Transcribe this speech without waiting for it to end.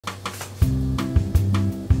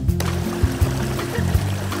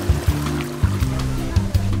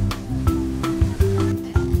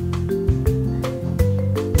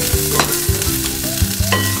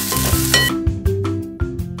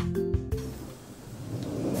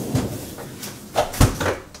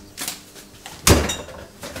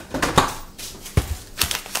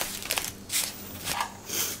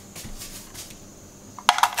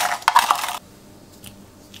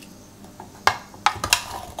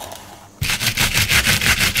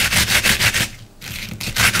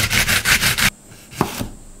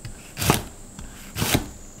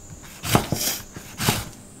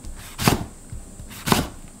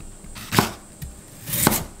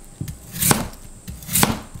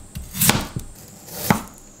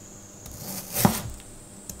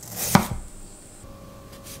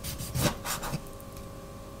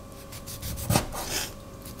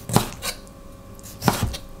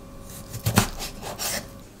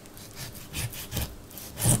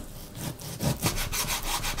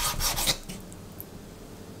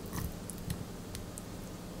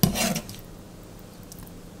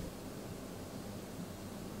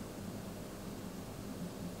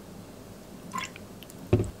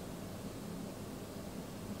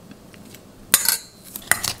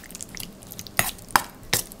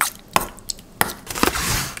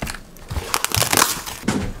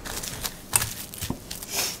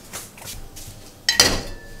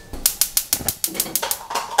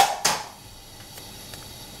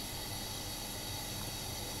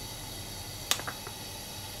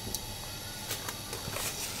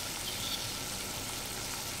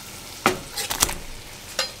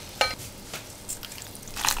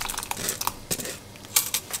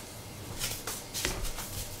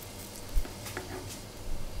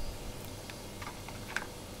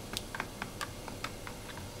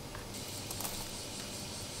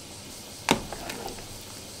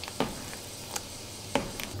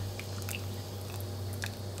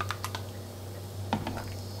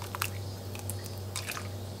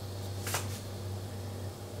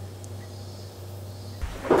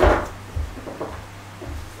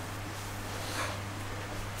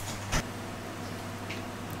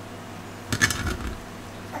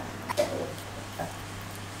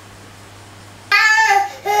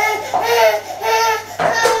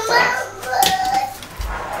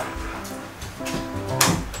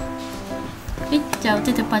じゃあお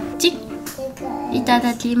手でパッチッいた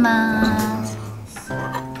だきます。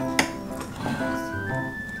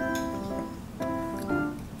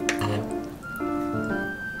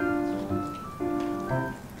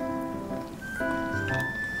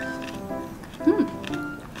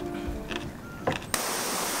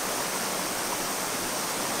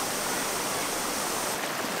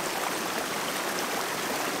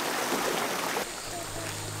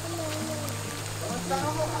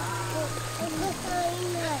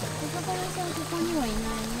ここにはいないね。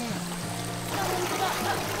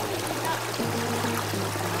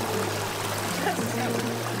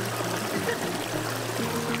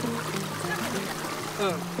うん。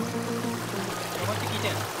こっち聞いて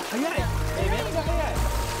ん。早い。めっちゃ早い。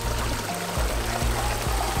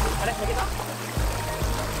あれ、抜けた。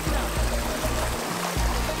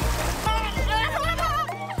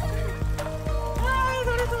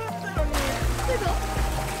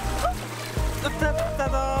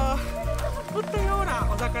取ったような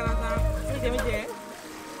お魚さん、見て見て、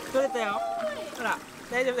取れたよ。ほら、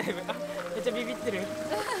大丈夫大丈夫。めっちゃビビってる。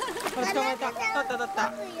ほら、捕まえた。取った取っ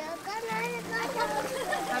た。食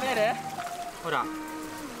べる？ほら、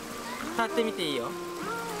触ってみていいよ。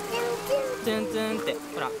ツンツンって、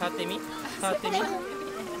ほら、触ってみ。触ってみ。触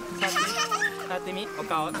ってみ。お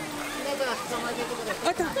顔。あ、取れ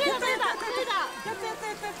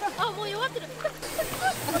た。あ、もう弱ってる。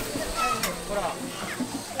ほら。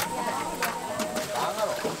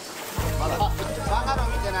バンガロー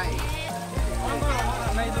見てない。バンガローま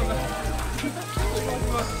だ内臓が。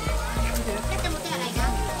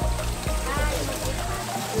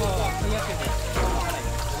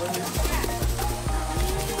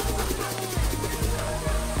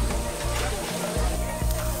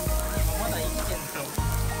まだ生きてんの。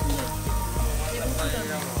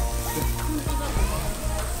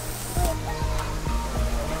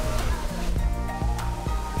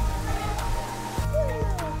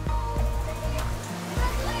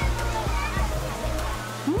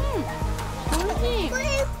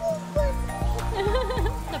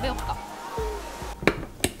食べようか。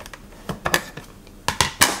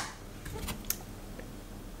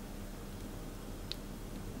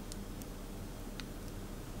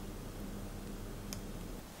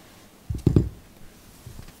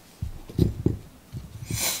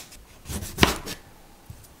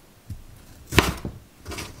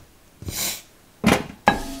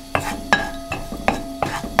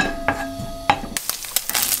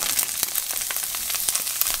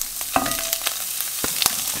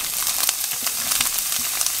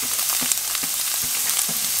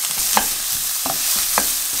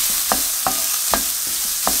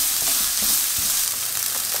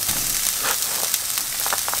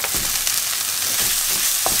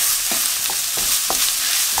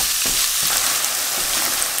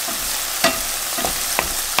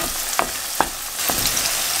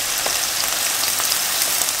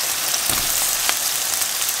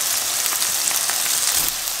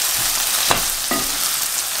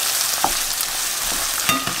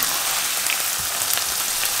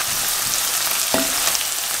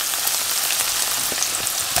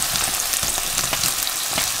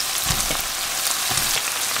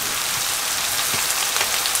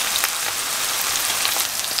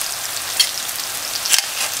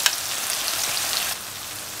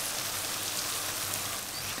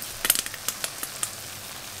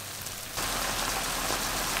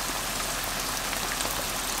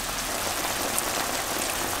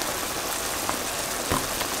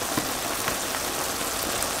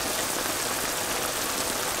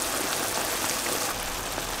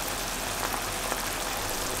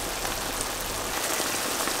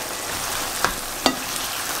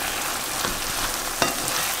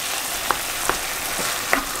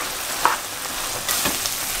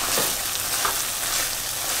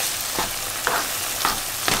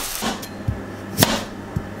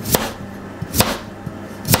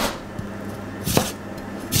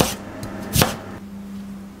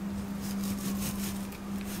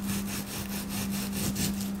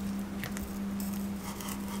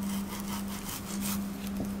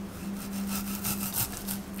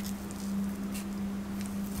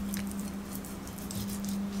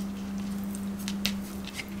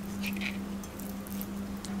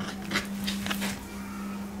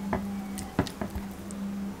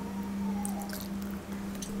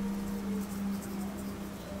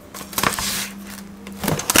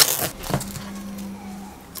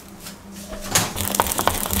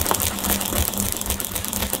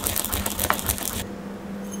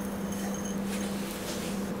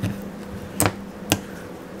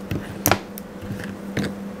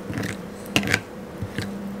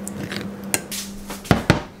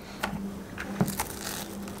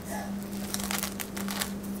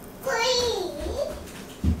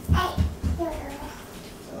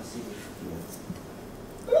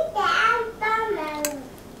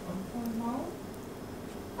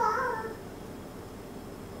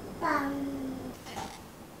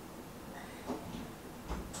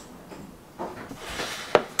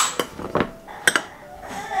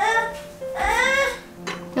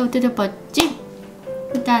お手でパッチン。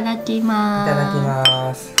いただきます。いただき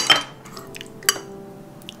ます。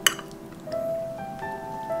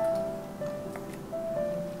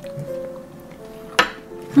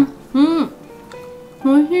うん、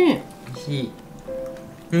おいしい。美味しい。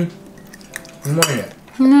うん、うまいね。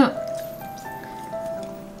ね。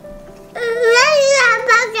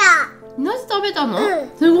ナス食べたの？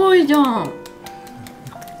すごいじゃん。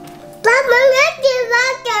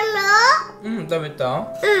うん、食べた？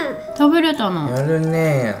食べれたの？やる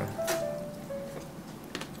ね。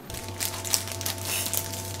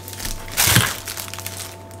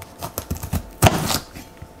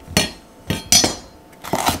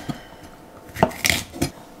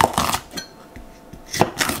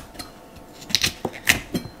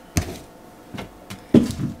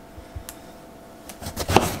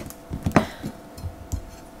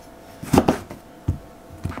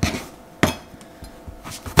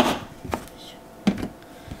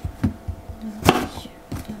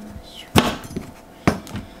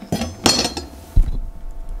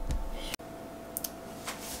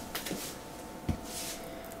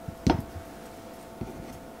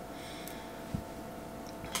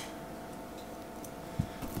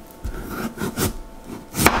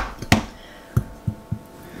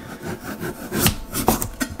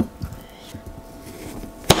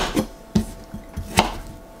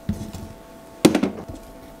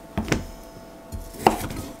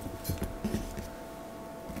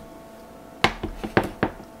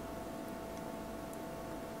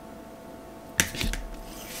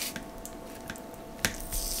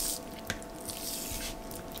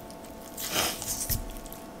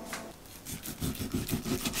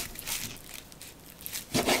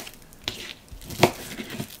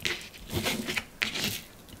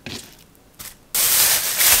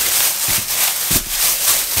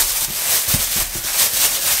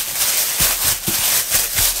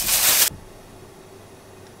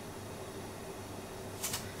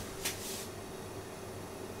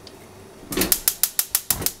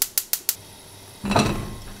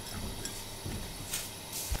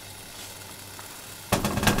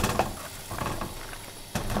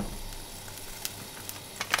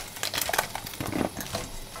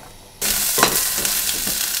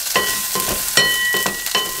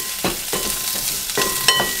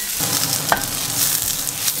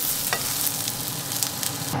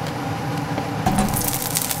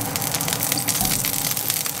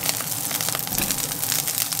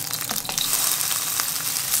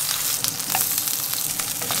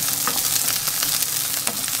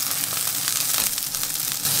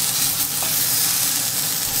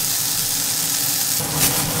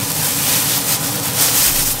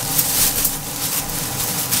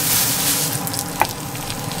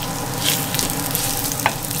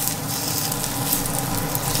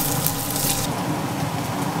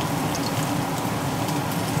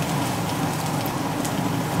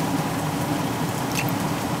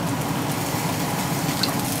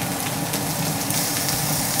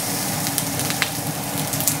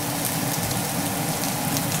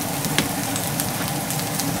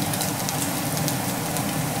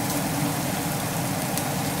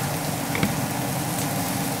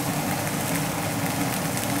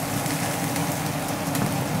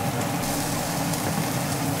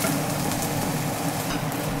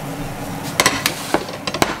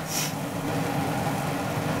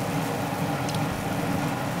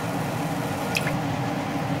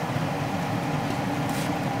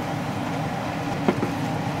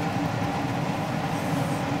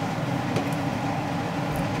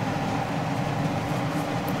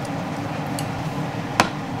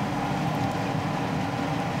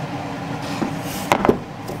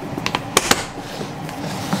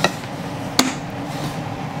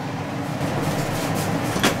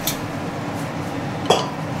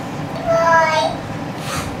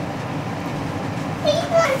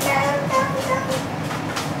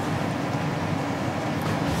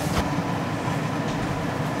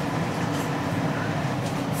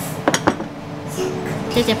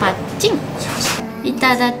手でパッチン。い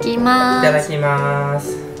ただきます。いただきま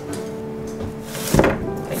す。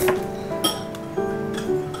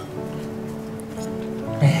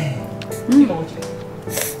うん。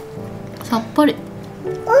さっぱり。お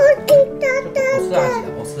酢味だ、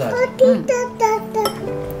お酢味。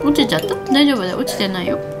落ちちゃった？大丈夫だよ、落ちてない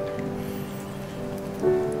よ。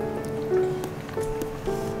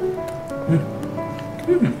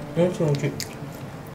おいしいおいしい。